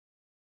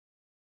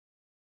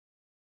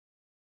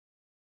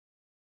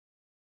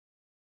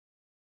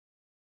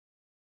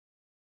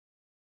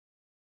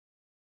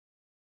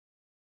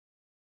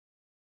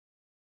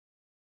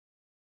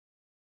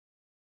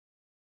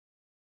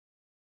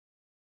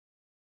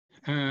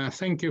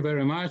Thank you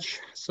very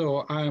much.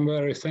 So I'm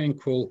very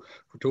thankful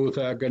to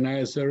the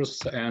organizers,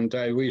 and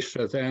I wish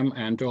them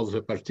and all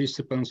the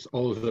participants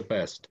all the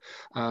best.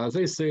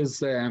 This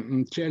is a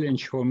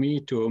challenge for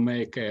me to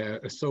make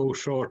a so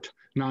short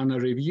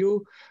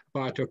non-review,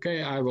 but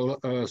okay, I will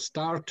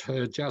start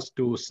just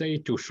to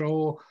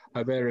show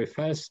very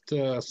fast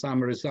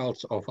some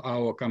results of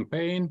our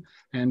campaign,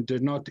 and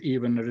not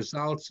even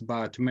results,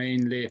 but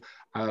mainly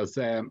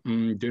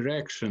the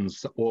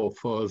directions of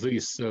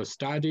these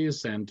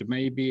studies, and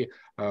maybe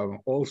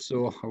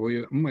also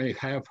we may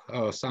have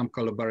some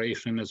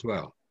collaboration as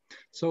well.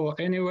 So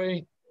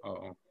anyway,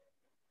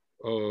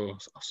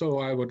 so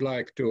I would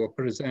like to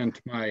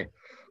present my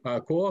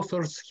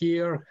co-authors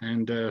here,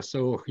 and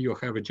so you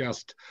have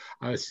just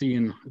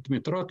seen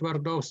Dmitro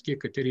Twardovsky,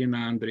 Katerina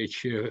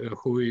Andrich,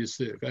 who is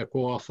a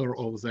co-author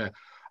of the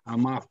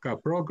MAVCA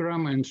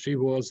program, and she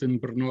was in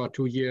Brno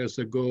 2 years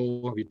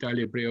ago.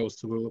 Vitaly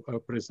Breus will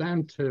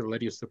present,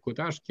 Larisa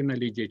Kudashkina,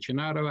 Lydia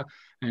Chinarova,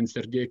 and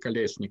Sergei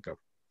Kolesnikov.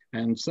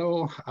 And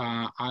so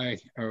I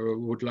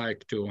would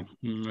like to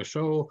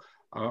show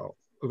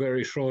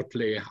very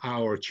shortly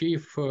our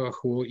chief,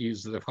 who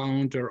is the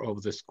founder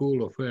of the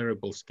School of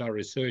Variable Star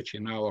Research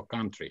in our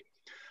country.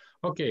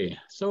 Okay,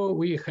 so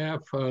we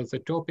have the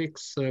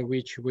topics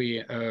which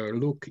we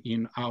look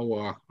in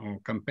our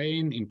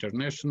campaign,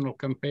 international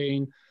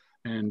campaign,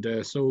 and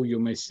so you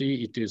may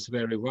see it is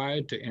very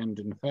wide, and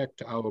in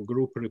fact our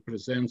group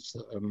represents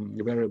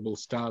variable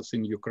stars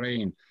in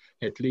Ukraine,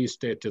 at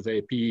least at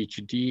the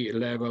PhD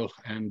level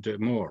and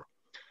more.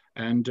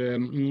 And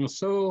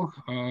so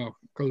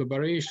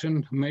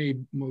collaboration may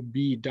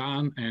be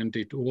done, and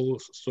it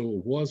also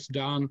was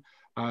done,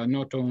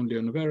 not only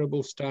on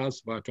variable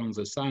stars, but on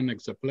the sun,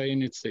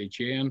 exoplanets,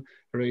 AGN,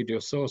 radio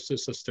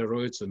sources,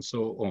 asteroids, and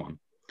so on.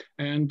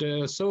 And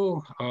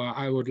so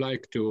I would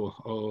like to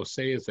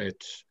say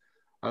that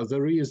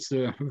there is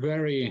a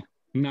very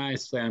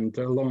nice and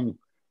long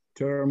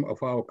term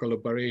of our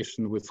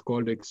collaboration with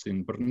colleagues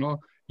in Brno.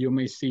 You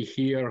may see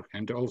here,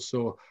 and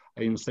also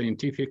in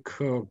scientific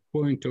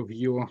point of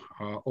view,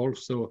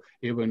 also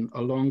even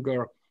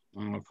longer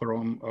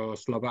from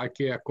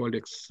Slovakia,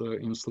 colleagues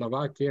in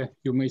Slovakia.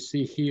 You may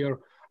see here,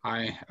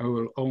 I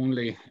will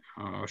only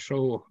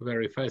show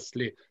very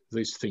fastly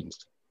these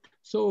things.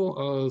 So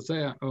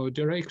the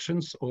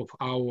directions of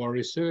our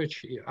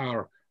research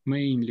are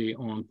mainly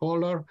on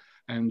polar,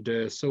 and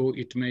so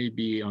it may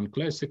be on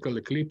classical,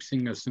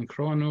 eclipsing,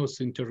 asynchronous,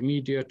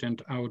 intermediate,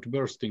 and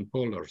outbursting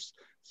polars.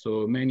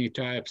 So many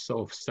types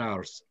of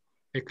stars.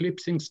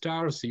 Eclipsing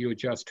stars, you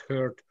just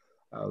heard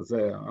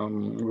the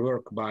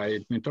work by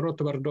Dmitro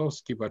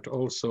Twardovsky, but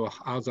also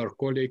other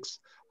colleagues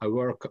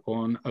work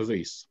on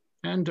this.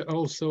 And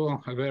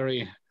also a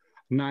very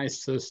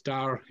nice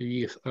star,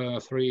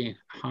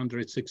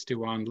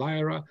 E361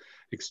 Lyra,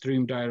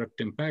 extreme direct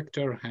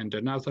impactor, and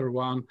another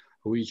one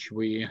which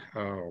we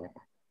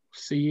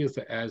see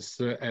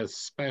as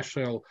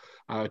special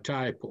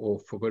type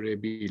of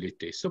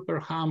variability. Super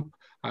hump,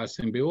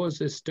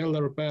 symbiosis,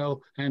 stellar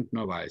bell, and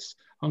novice.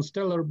 On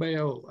stellar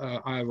bell,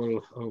 I will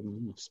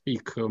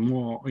speak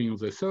more in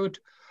the third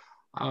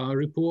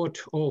report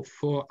of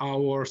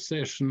our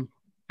session.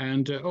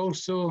 And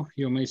also,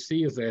 you may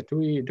see that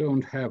we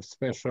don't have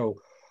special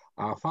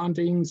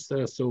fundings,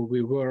 so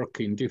we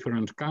work in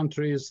different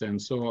countries and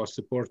so are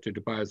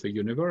supported by the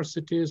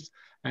universities.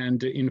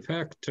 And in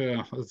fact,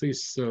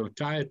 this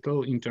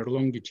title,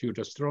 Inter-Longitude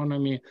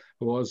Astronomy,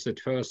 was at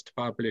first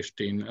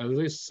published in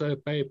this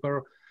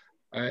paper,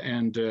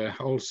 and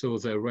also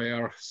there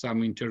were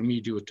some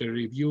intermediate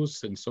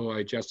reviews, and so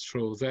I just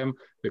show them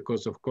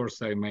because of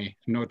course I may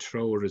not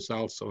show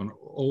results on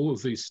all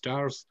these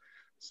stars.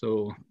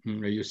 So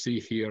you see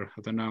here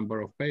the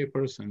number of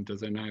papers and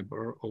the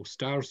number of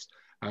stars.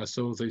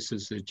 So this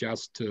is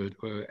just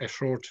a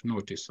short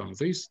notice on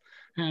this.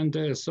 And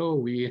so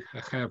we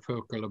have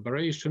a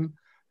collaboration,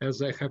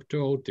 as I have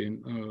told,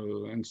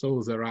 and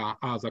so there are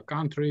other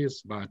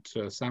countries, but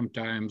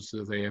sometimes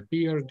they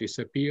appear,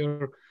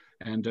 disappear,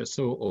 and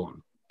so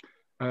on.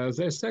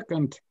 The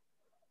second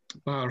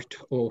part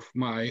of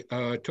my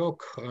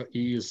talk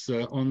is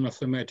on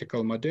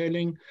mathematical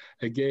modeling.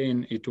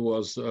 Again, it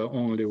was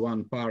only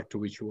one part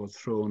which was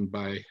shown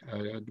by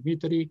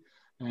Dmitry.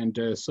 And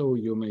so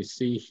you may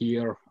see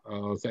here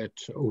that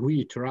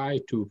we try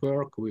to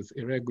work with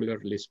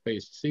irregularly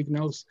spaced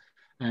signals.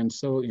 And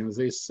so in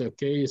this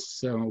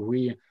case,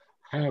 we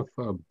have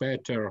a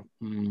better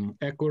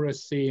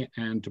accuracy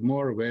and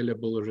more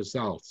valuable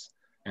results.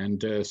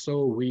 And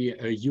so we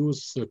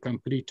use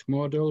complete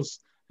models,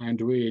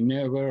 and we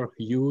never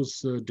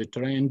use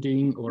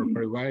detrending or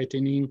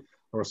pre-whitening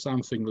or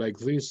something like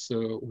this,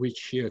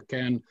 which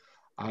can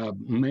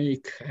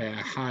make a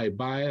high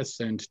bias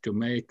and to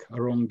make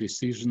wrong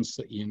decisions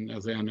in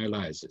the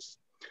analysis.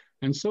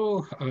 And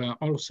so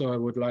also I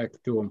would like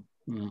to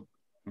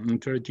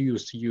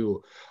introduce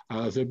you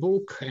the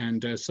book.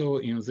 And so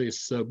in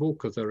this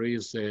book, there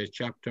is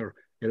chapter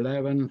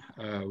 11,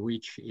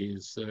 which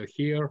is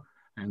here.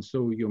 And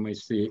so you may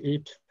see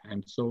it.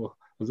 And so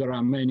there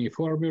are many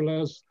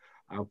formulas.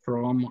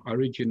 from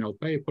original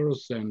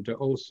papers and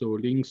also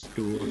links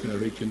to the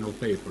original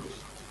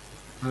papers.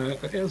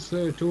 As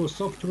to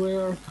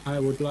software, I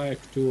would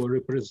like to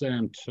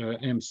represent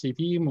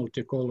MCV,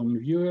 multi-column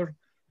viewer,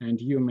 and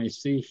you may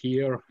see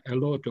here a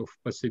lot of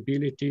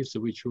possibilities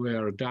which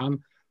were done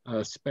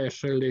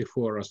especially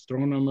for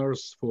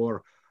astronomers,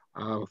 for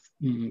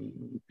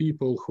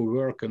people who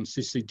work on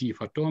CCD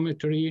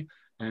photometry,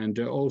 and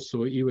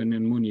also even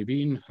in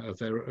Munivin,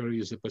 there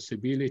is a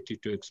possibility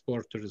to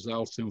export the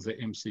results in the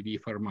MCV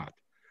format.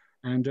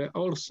 And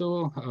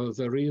also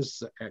there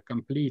is a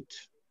complete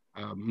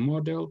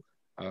model,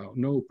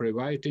 no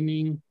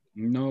pre-whitening,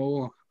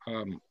 no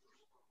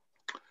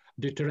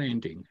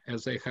detrending,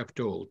 as I have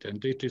told,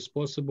 and it is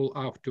possible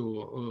up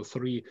to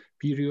 3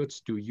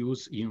 periods to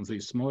use in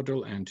this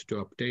model and to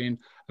obtain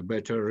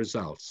better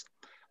results.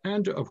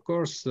 And of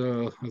course,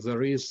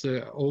 there is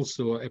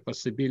also a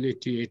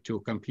possibility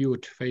to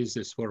compute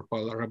phases for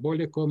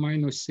parabolic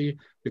minus C,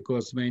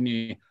 because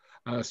many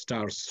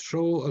stars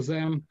show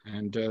them,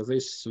 and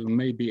this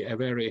may be a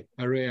very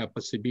rare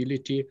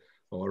possibility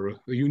or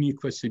unique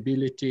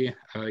possibility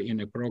in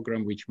a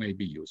program which may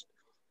be used.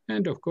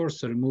 And of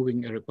course,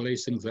 removing and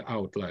replacing the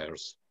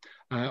outliers.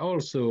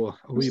 Also,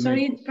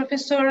 Sorry,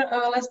 Professor,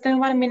 less than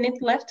 1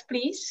 minute left,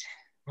 please.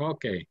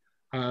 Okay.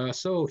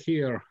 So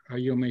here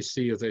you may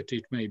see that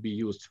it may be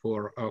used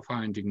for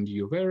finding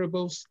new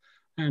variables.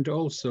 And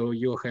also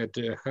you had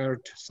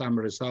heard some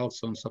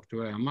results on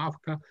software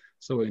Mavka.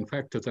 So in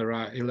fact, there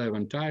are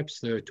 11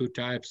 types. 2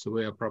 types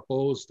were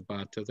proposed,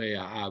 but they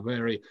are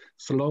very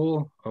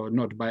slow,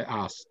 not by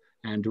us,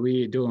 and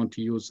we don't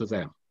use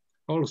them.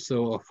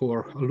 Also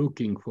for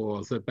looking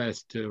for the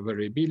best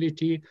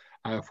variability,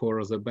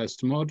 for the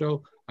best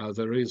model,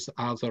 there is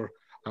other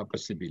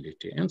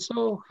possibility. And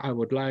so I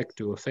would like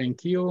to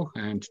thank you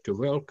and to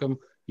welcome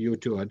you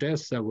to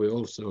Odessa. We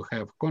also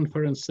have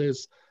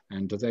conferences,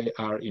 and they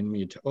are in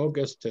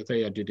mid-August.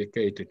 They are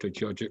dedicated to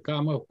Georgy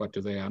Kamov, but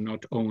they are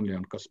not only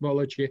on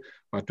cosmology,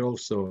 but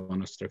also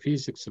on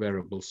astrophysics,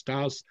 variable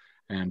stars.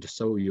 And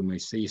so you may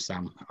see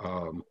some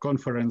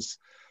conference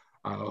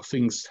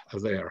things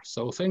there.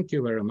 So thank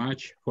you very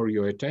much for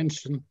your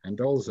attention,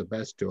 and all the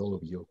best to all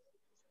of you.